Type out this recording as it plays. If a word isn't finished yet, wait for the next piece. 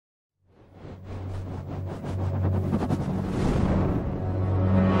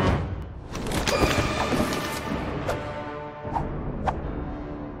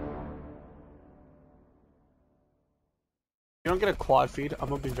don't get a quad feed, I'm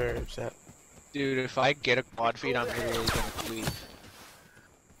gonna be very upset. Dude, if I get a quad feed, I'm literally gonna leave.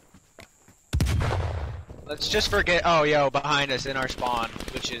 Let's just forget. Oh, yo, behind us in our spawn,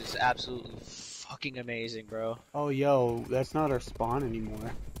 which is absolutely fucking amazing, bro. Oh, yo, that's not our spawn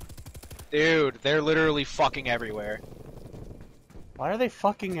anymore. Dude, they're literally fucking everywhere. Why are they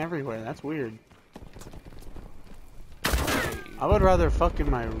fucking everywhere? That's weird. I would rather fuck in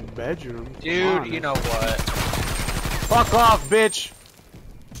my bedroom. Dude, you know what? Fuck off, bitch!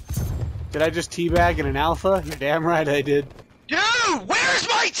 Did I just teabag in an alpha? You're damn right I did. Dude, where's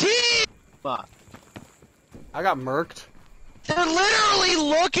my team? I got murked. They're literally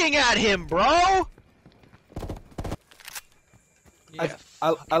looking at him, bro! Yeah,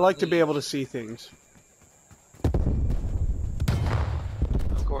 I like to be able to see things.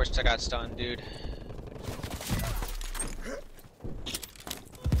 Of course I got stunned, dude.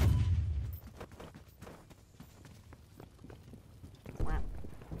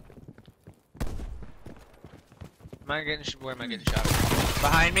 Where am I getting shot?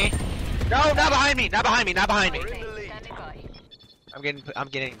 Behind me? No, not behind me! Not behind me! Not behind me! I'm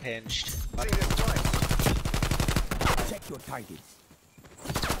getting pinched. Check your targets.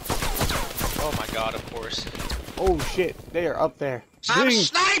 Oh my god, of course. Oh shit, they are up there. I'm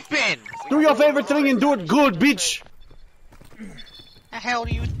sniping! Do your favorite thing and do it good, bitch! The hell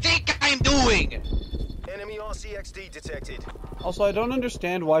do you think I'm doing? Enemy RCXD detected. Also, I don't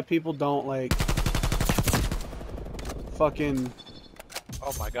understand why people don't, like... fucking...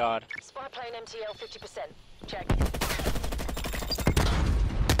 Oh my god. Spy plane MTL 50%. Check.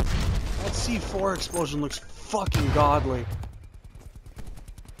 That C4 explosion looks fucking godly.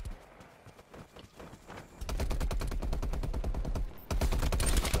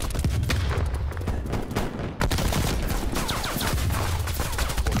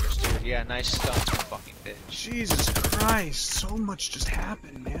 Dude, yeah, nice stuff, you fucking bitch. Jesus Christ, so much just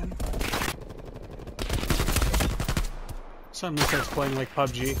happened, man. Suddenly starts playing like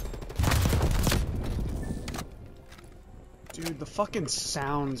PUBG. Dude, the fucking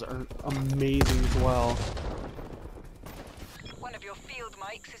sounds are amazing as well. One of your field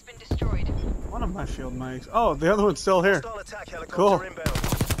mics has been destroyed. One of my field mics. Oh, the other one's still here. Cool.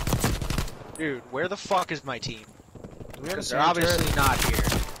 Dude, where the fuck is my team? Because they're obviously not here.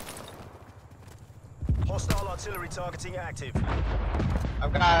 Hostile artillery targeting active.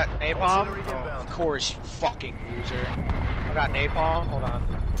 I've got napalm. Artillery Oh, inbound. of course, you fucking loser. I've got napalm. Hold on.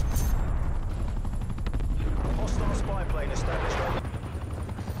 Hostile spy plane established.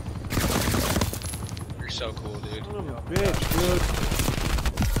 You're so cool, dude. Son of a bitch, dude.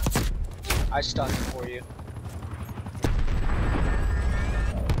 I stunned it for you.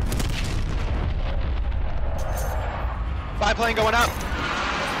 Biplane going up.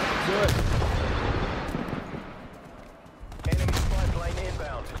 Good. Enemy spy plane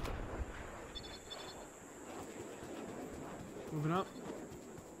inbound. Moving up.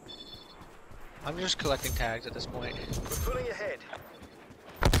 I'm just collecting tags at this point. We're pulling ahead.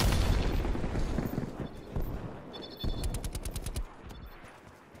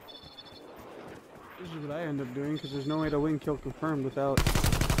 This is what I end up doing because there's no way to win kill confirmed without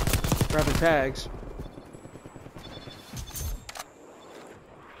grabbing tags.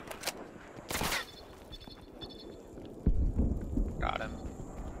 Got him.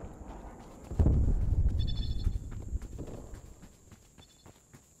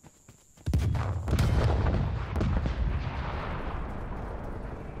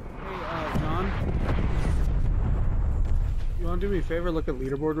 Hey, John. You want to do me a favor? Look at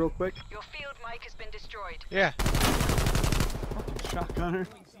leaderboard real quick. Your field mic has been destroyed. Yeah. Fucking shotgunner.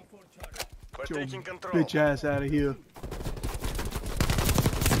 We're Get your taking control. bitch ass out of here.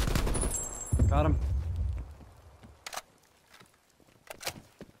 Got him.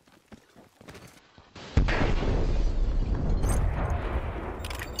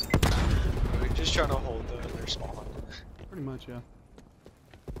 We're just trying to hold their spawn. Pretty much, yeah.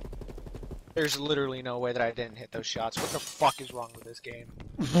 There's literally no way that I didn't hit those shots. What the fuck is wrong with this game?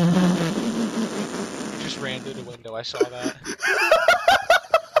 Just ran through the window. I saw that.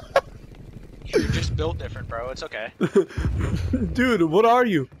 You're just built different, bro. It's okay. Dude, what are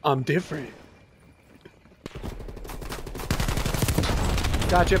you? I'm different.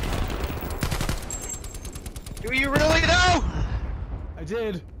 Gotcha. Do you really though? I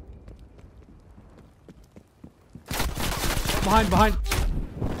did. Behind.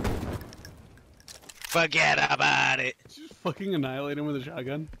 Forget about it. Just fucking annihilate him with a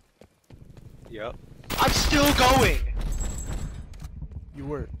shotgun. Yep. I'm still going. You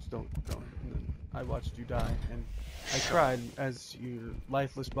were still going. And then I watched you die, and I cried as your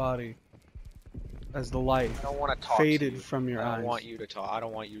lifeless body as the light I don't want to talk faded to you. from your I eyes. don't want you to talk. I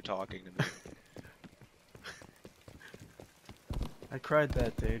don't want you talking to me. I cried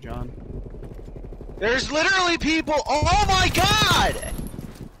that day, John. There's literally people. Oh my god!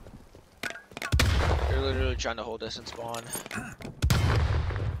 They're literally trying to hold us in spawn.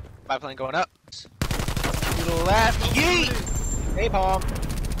 Biplane going up. To the left. Yeet! Napalm.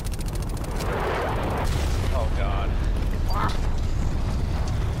 Oh god.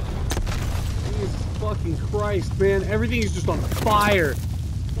 Jesus fucking Christ, man. Everything is just on fire.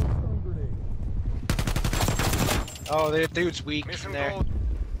 Oh, the dude's weak in there. Hey,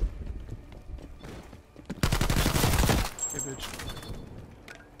 bitch.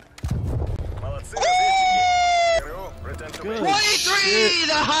 Good 23! shit.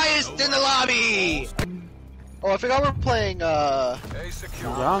 The highest in the lobby! Oh, I forgot we're playing,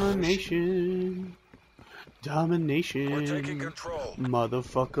 Domination. Domination. We're taking control.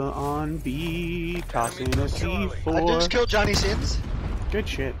 Motherfucker on B. Tossing a I just C4. killed Johnny Sins. Good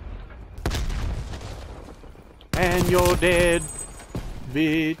shit. And you're dead,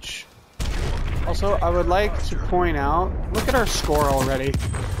 bitch. Also, I would like to point out, look at our score already.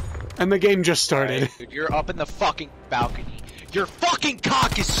 And the game just started. Right, dude, you're up in the fucking balcony. Your fucking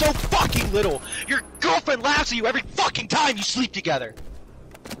cock is so fucking little. Your girlfriend laughs at you every fucking time you sleep together.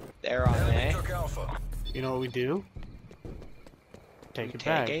 There on A. You know what we do? Take it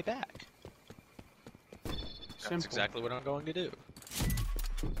back. Take A back. That's Simple. exactly what I'm going to do.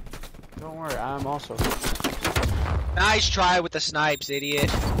 Don't worry, I'm also. Nice try with the snipes, idiot.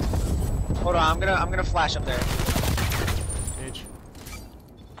 Hold on, I'm gonna flash up there. Bitch.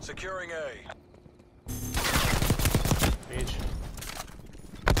 Securing A. Bitch.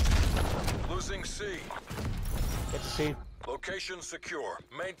 Losing C. Get to see. Location secure.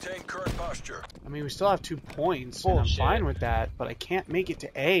 Maintain current posture. I mean, we still have 2 points, and I'm Bullshit. fine with that, but I can't make it to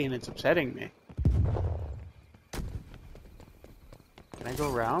A, and it's upsetting me. Can I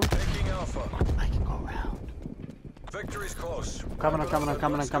go around? Taking Alpha. I can go around. Victory's close. I'm coming.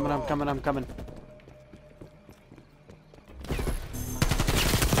 Let's go home.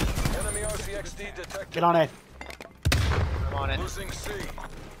 Enemy RCXD detected. Get on A. I'm on it. Losing C.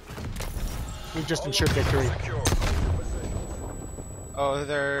 We've just All ensured victory. locations secure. Oh,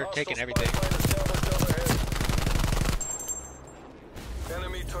 they're Hostile taking spy everything. plane established overhead.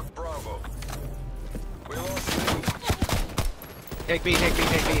 Enemy took Bravo. We lost C. Take B, take B,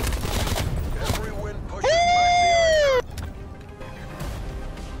 take B. Every win pushes back the iron.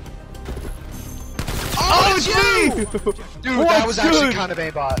 Oh, it's you! Dude, that What's was actually good? kind of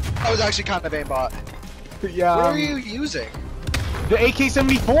aimbot. That was actually kind of aimbot. Yeah. What are you using? The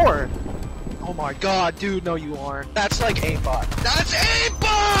AK-74. Oh my god, dude, no you aren't. That's like aimbot. That's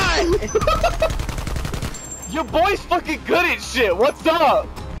aimbot! Your boy's fucking good at shit. What's up?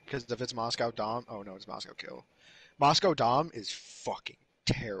 Because if it's Moscow Dom, oh no, it's Moscow Kill. Moscow Dom is fucking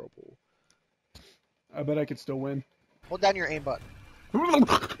terrible. I bet I could still win. Hold down your aim button. I'm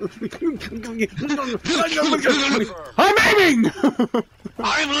aiming!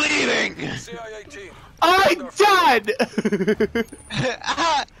 I'm leaving! CIA team. I'm dead!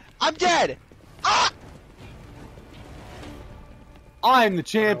 I'm dead! Ah! I'm the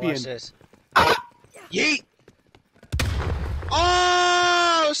champion. Watch this. Yeet!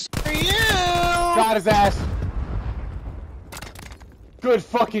 Oh, screw you! Got his ass. Good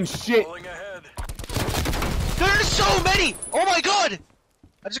fucking shit. Pulling ahead. There's so many! Oh my god!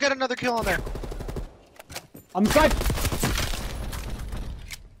 I just got another kill on there. On the side.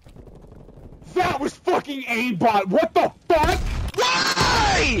 That was fucking aimbot. What the fuck?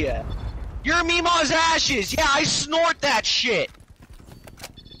 Why? You're Mima's ashes. Yeah, I snort that shit.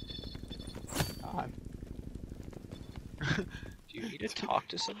 Do you need to talk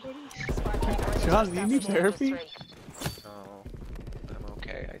to somebody? John, do you need therapy? No. I'm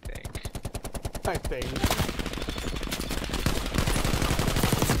okay, I think. I think.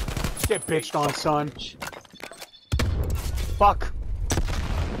 Get bitched on, son. Fuck.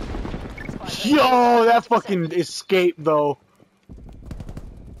 Yo, that fucking escape, though.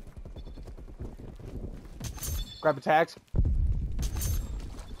 Grab the tags.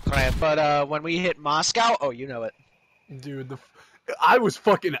 Right, but when we hit Moscow, oh, you know it. Dude, I was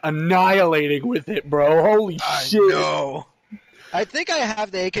fucking annihilating with it, bro. Holy shit. No. I think I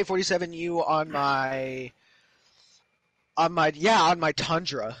have the AK-47u on my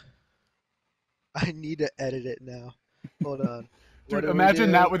Tundra. I need to edit it now. Hold on. Dude,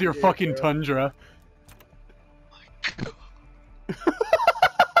 imagine that with your fucking Tundra.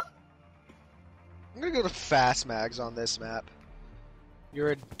 I'm gonna go to fast mags on this map.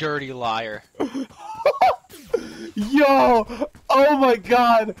 You're a dirty liar. Yo! Oh my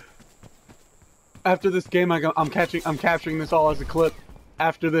god! After this game, I'm capturing this all as a clip.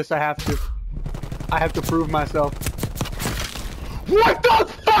 After this, I have to prove myself. What the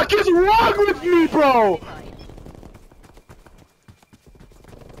fuck is wrong with me, bro?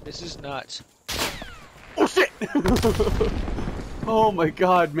 This is nuts. Oh shit! Oh my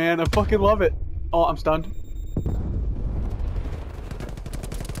god, man, I fucking love it. Oh, I'm stunned.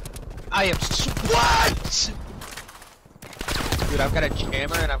 I am what? Dude, I've got a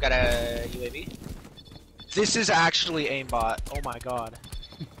jammer and I've got a UAV. This is actually aimbot. Oh my god.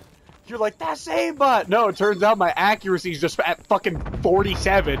 You're like, that's aimbot! No, it turns out my accuracy is just at fucking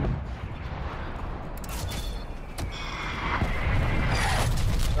 47.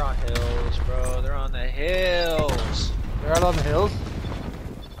 They're on hills, bro. They're on the hills. They're out on the hills?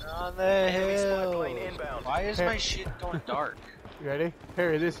 They're on the hills. Why is my shit going dark? You ready?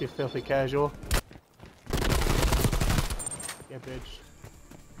 Parry this, you filthy casual. Yeah, bitch.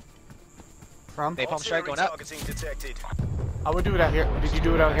 From? Napalm strike going up. I would do it out here. Did you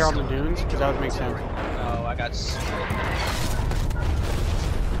do it out here on the dunes? Because that would make sense. No, I got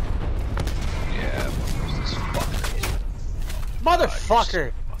yeah, where's this fucker?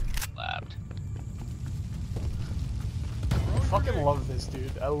 Motherfucker! Labbed. I fucking love this,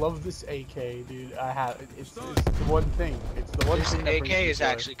 dude. I love this AK, dude. It's the one thing. It's the one This thing that AK brings me is joy.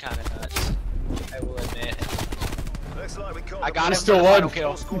 actually kind of nuts. I will admit. I got We him still for the won. final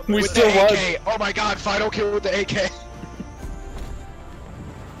kill. We With still the won. AK. Oh my god, final kill with the AK.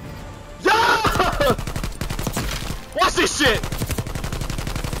 Yeah! What's this shit?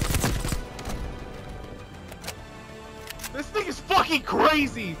 This thing is fucking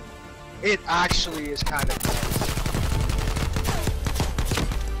crazy! It actually is kind of nuts.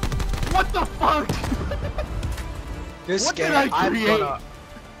 What the fuck? This What game, did I create?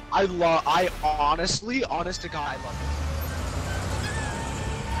 I honestly, honest to God, I love it.